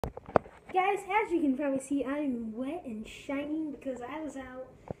Guys, as you can probably see, I'm wet and shining because I was out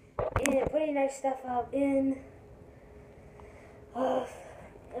and putting our stuff out in a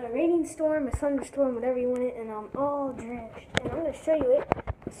raining storm, a thunderstorm, whatever you want it, and I'm all drenched. And I'm going to show you it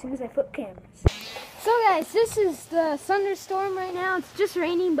as soon as I flip cameras. So guys, this is the thunderstorm right now. It's just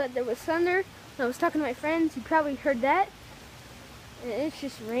raining, but there was thunder. I was talking to my friends. You probably heard that. And it's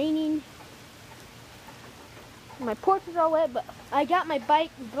just raining. My porch is all wet, but I got my bike,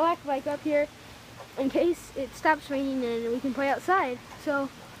 black bike, up here in case it stops raining and we can play outside. So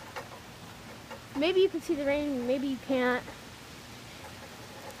maybe you can see the rain, maybe you can't.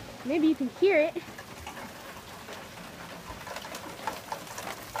 Maybe you can hear it.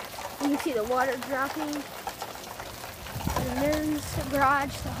 You can see the water dropping. And there's the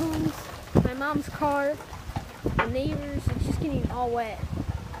garage, the homes, my mom's car, the neighbors. It's just getting all wet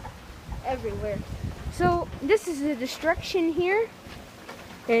everywhere. So this is the destruction here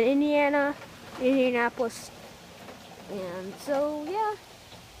in Indiana, Indianapolis. And so yeah,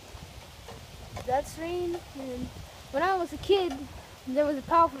 that's rain. And when I was a kid, there was a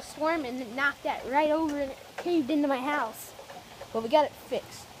powerful storm and it knocked that right over and it caved into my house. But we got it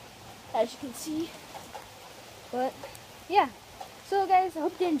fixed, as you can see. But yeah, so guys, I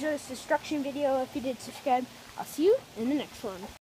hope you enjoyed this destruction video. If you did, subscribe. I'll see you in the next one.